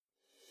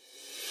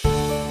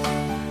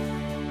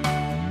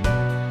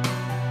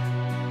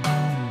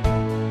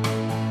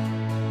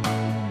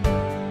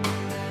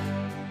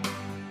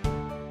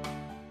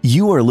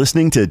You are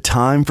listening to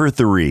Time for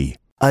Three,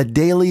 a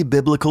daily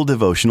biblical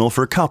devotional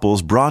for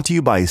couples brought to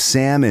you by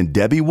Sam and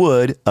Debbie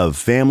Wood of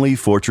Family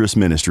Fortress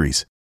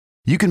Ministries.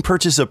 You can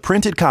purchase a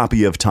printed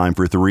copy of Time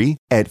for Three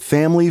at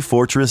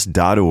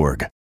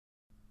familyfortress.org.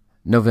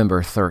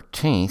 November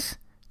 13th,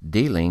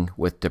 Dealing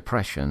with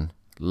Depression,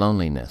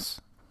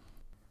 Loneliness.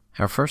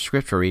 Our first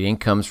scripture reading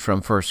comes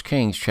from 1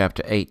 Kings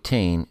chapter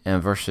 18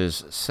 and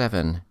verses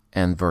 7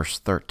 and verse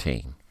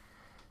 13.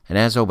 And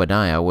as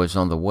Obadiah was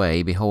on the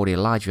way, behold,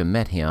 Elijah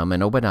met him,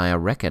 and Obadiah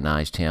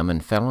recognized him,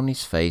 and fell on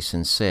his face,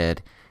 and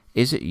said,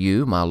 Is it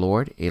you, my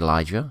lord,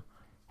 Elijah?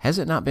 Has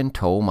it not been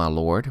told, my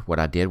lord, what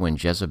I did when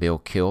Jezebel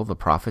killed the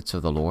prophets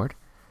of the Lord?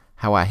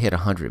 How I hid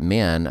 100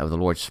 men of the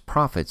Lord's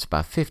prophets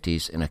by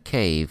 50s in a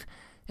cave,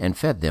 and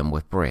fed them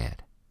with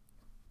bread.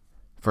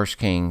 1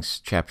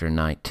 Kings chapter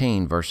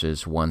 19,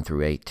 verses 1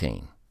 through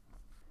 18.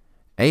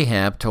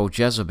 Ahab told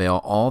Jezebel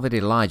all that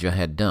Elijah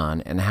had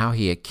done, and how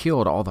he had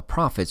killed all the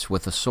prophets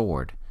with a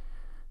sword.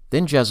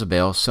 Then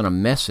Jezebel sent a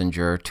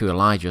messenger to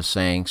Elijah,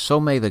 saying, So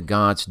may the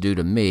gods do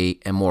to me,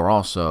 and more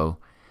also,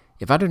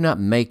 if I do not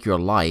make your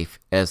life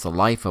as the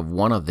life of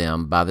one of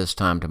them by this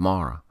time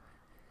tomorrow.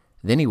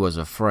 Then he was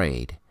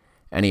afraid,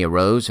 and he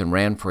arose and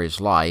ran for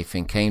his life,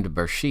 and came to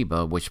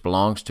Beersheba, which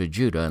belongs to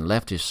Judah, and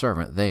left his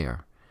servant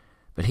there.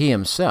 But he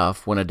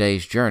himself went a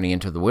day's journey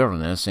into the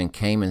wilderness, and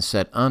came and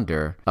sat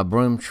under a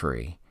broom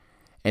tree.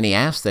 And he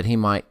asked that he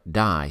might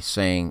die,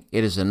 saying,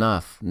 It is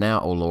enough now,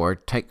 O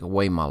Lord, take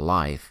away my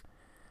life,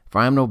 for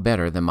I am no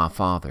better than my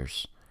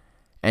fathers.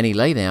 And he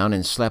lay down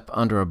and slept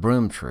under a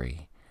broom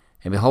tree.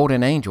 And behold,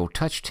 an angel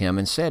touched him,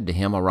 and said to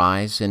him,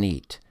 Arise and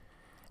eat.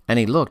 And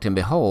he looked, and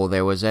behold,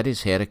 there was at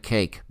his head a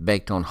cake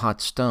baked on hot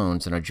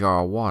stones and a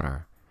jar of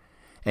water.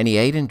 And he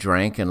ate and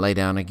drank, and lay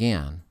down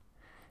again.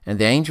 And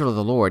the angel of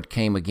the Lord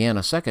came again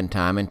a second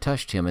time, and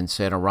touched him, and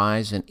said,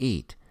 Arise and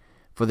eat,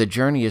 for the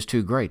journey is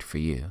too great for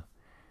you.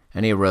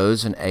 And he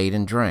arose and ate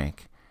and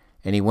drank.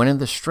 And he went in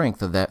the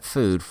strength of that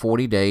food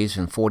 40 days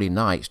and 40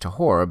 nights to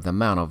Horeb, the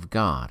mount of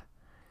God.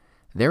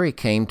 There he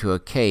came to a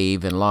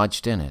cave, and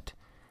lodged in it.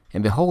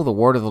 And behold, the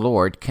word of the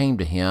Lord came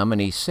to him, and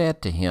he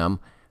said to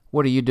him,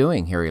 What are you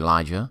doing here,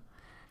 Elijah?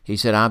 He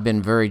said, I have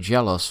been very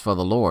jealous for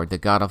the Lord, the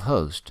God of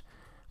hosts.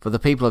 For the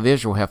people of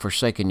Israel have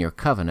forsaken your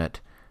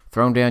covenant,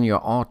 thrown down your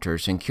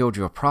altars, and killed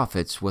your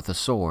prophets with a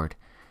sword.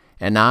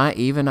 And I,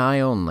 even I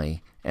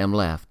only, am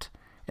left,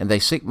 and they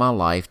seek my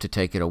life to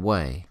take it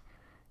away.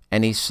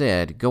 And he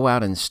said, Go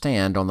out and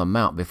stand on the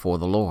mount before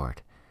the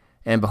Lord.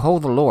 And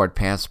behold, the Lord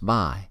passed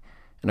by,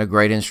 and a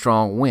great and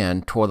strong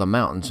wind tore the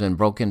mountains, and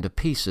broke into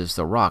pieces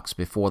the rocks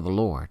before the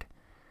Lord.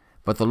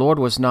 But the Lord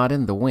was not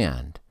in the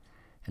wind.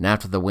 And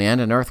after the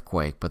wind an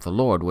earthquake, but the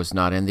Lord was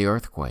not in the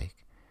earthquake.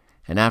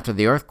 And after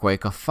the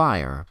earthquake a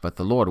fire, but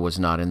the Lord was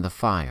not in the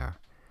fire.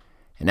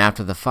 And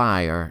after the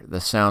fire the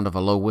sound of a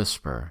low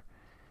whisper.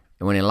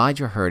 And when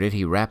Elijah heard it,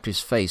 he wrapped his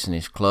face in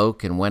his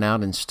cloak, and went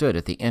out and stood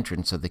at the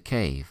entrance of the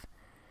cave.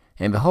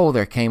 And behold,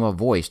 there came a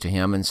voice to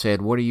him, and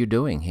said, What are you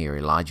doing here,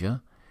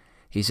 Elijah?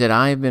 He said,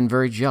 I have been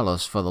very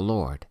jealous for the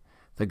Lord,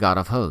 the God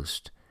of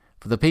hosts.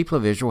 For the people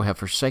of Israel have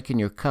forsaken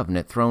your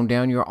covenant, thrown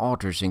down your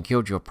altars, and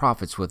killed your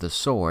prophets with a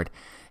sword.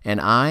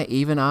 And I,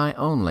 even I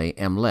only,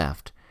 am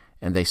left,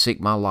 and they seek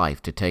my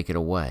life to take it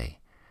away.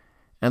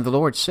 And the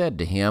Lord said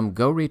to him,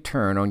 Go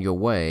return on your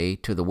way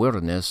to the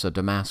wilderness of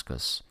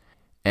Damascus.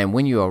 And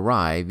when you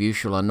arrive, you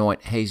shall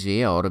anoint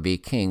Hazael to be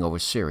king over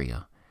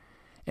Syria.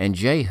 And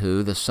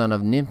Jehu the son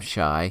of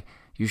Nimshi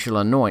you shall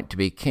anoint to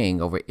be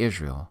king over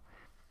Israel.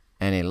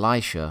 And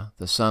Elisha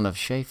the son of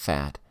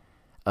Shaphat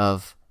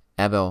of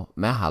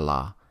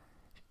Abel-Mahalah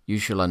you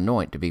shall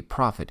anoint to be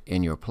prophet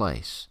in your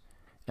place.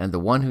 And the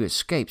one who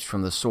escapes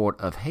from the sword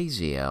of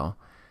Hazael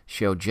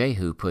shall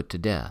Jehu put to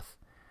death.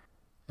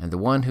 And the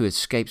one who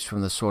escapes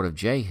from the sword of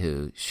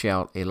Jehu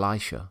shall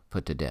Elisha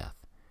put to death.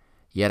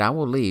 Yet I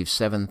will leave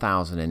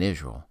 7,000 in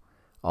Israel,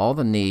 all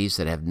the knees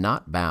that have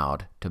not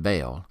bowed to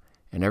Baal,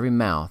 and every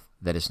mouth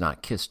that has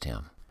not kissed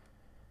him.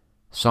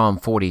 Psalm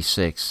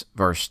 46,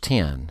 verse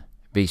 10,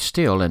 Be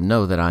still and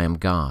know that I am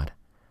God.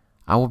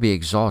 I will be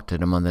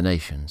exalted among the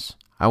nations.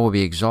 I will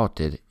be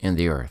exalted in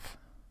the earth.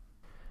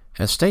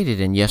 As stated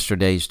in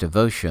yesterday's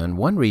devotion,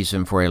 one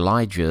reason for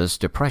Elijah's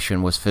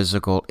depression was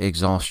physical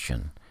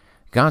exhaustion.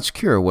 God's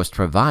cure was to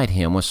provide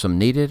him with some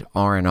needed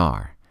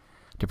R&R.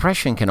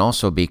 Depression can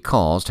also be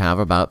caused,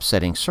 however, by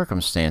upsetting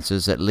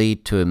circumstances that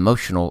lead to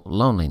emotional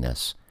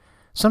loneliness.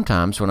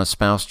 Sometimes when a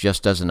spouse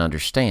just doesn't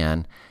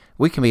understand,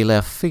 we can be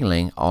left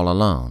feeling all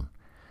alone.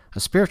 A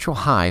spiritual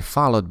high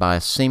followed by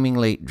a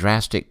seemingly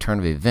drastic turn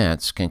of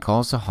events can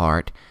cause the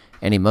heart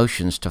and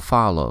emotions to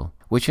follow,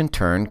 which in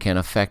turn can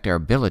affect our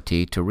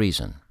ability to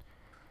reason.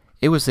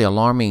 It was the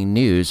alarming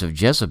news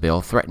of Jezebel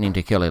threatening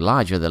to kill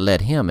Elijah that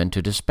led him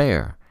into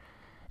despair.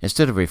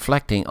 Instead of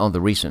reflecting on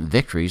the recent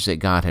victories that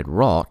God had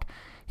wrought,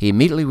 he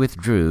immediately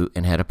withdrew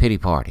and had a pity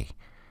party.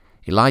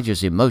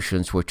 Elijah's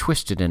emotions were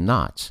twisted in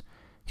knots.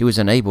 He was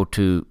unable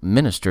to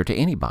minister to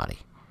anybody.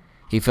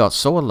 He felt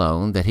so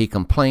alone that he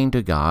complained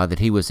to God that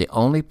he was the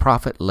only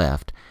prophet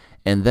left,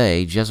 and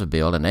they,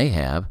 Jezebel and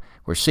Ahab,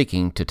 were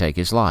seeking to take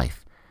his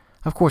life.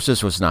 Of course,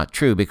 this was not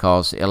true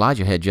because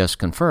Elijah had just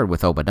conferred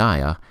with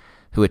Obadiah,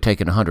 who had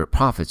taken 100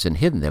 prophets and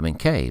hidden them in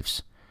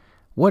caves.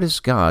 What is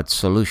God's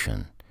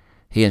solution?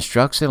 He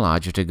instructs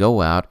Elijah to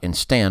go out and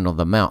stand on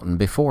the mountain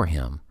before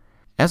him.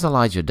 As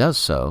Elijah does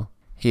so,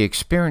 he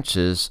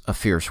experiences a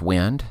fierce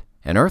wind,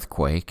 an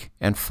earthquake,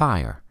 and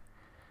fire.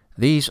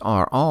 These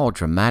are all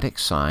dramatic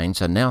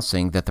signs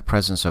announcing that the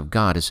presence of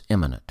God is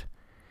imminent.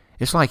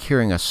 It's like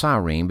hearing a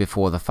siren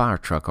before the fire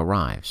truck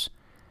arrives.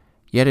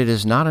 Yet it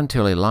is not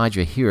until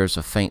Elijah hears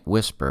a faint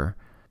whisper,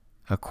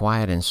 a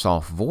quiet and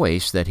soft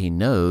voice, that he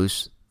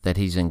knows that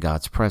he's in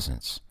God's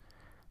presence.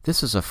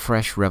 This is a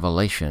fresh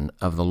revelation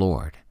of the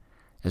Lord.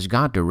 As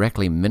God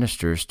directly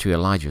ministers to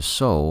Elijah's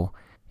soul,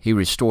 he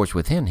restores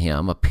within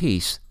him a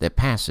peace that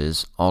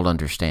passes all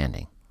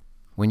understanding.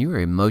 When you are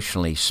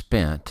emotionally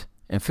spent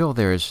and feel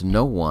there is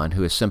no one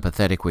who is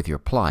sympathetic with your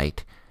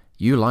plight,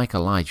 you, like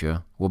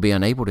Elijah, will be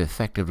unable to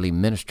effectively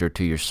minister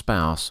to your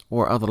spouse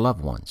or other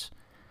loved ones.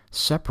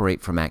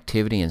 Separate from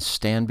activity and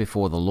stand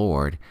before the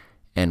Lord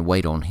and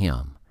wait on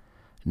Him.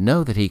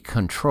 Know that He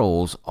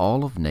controls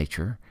all of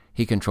nature.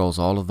 He controls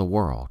all of the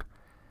world.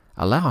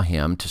 Allow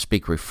Him to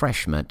speak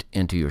refreshment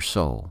into your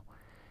soul.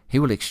 He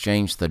will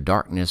exchange the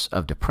darkness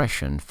of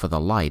depression for the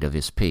light of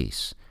His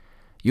peace.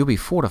 You'll be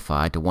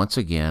fortified to once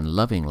again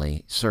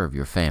lovingly serve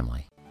your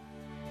family.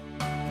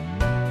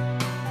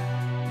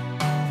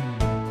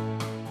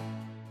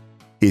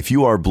 If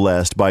you are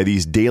blessed by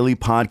these daily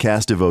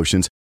podcast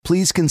devotions,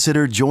 please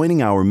consider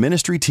joining our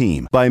ministry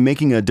team by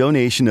making a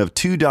donation of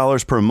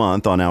 $2 per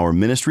month on our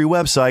ministry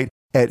website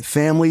at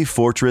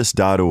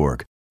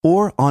familyfortress.org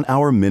or on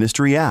our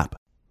ministry app.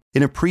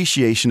 In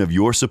appreciation of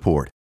your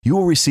support, you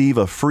will receive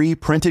a free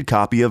printed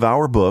copy of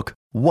our book,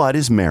 What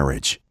is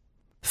Marriage?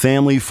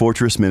 Family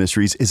Fortress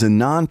Ministries is a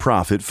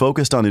nonprofit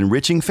focused on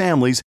enriching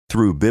families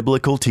through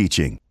biblical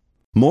teaching.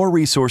 More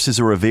resources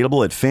are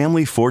available at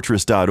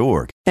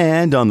familyfortress.org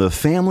and on the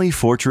Family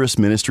Fortress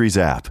Ministries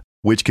app,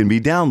 which can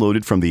be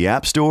downloaded from the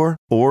App Store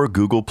or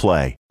Google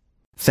Play.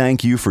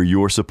 Thank you for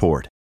your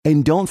support,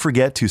 and don't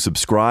forget to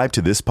subscribe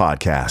to this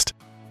podcast.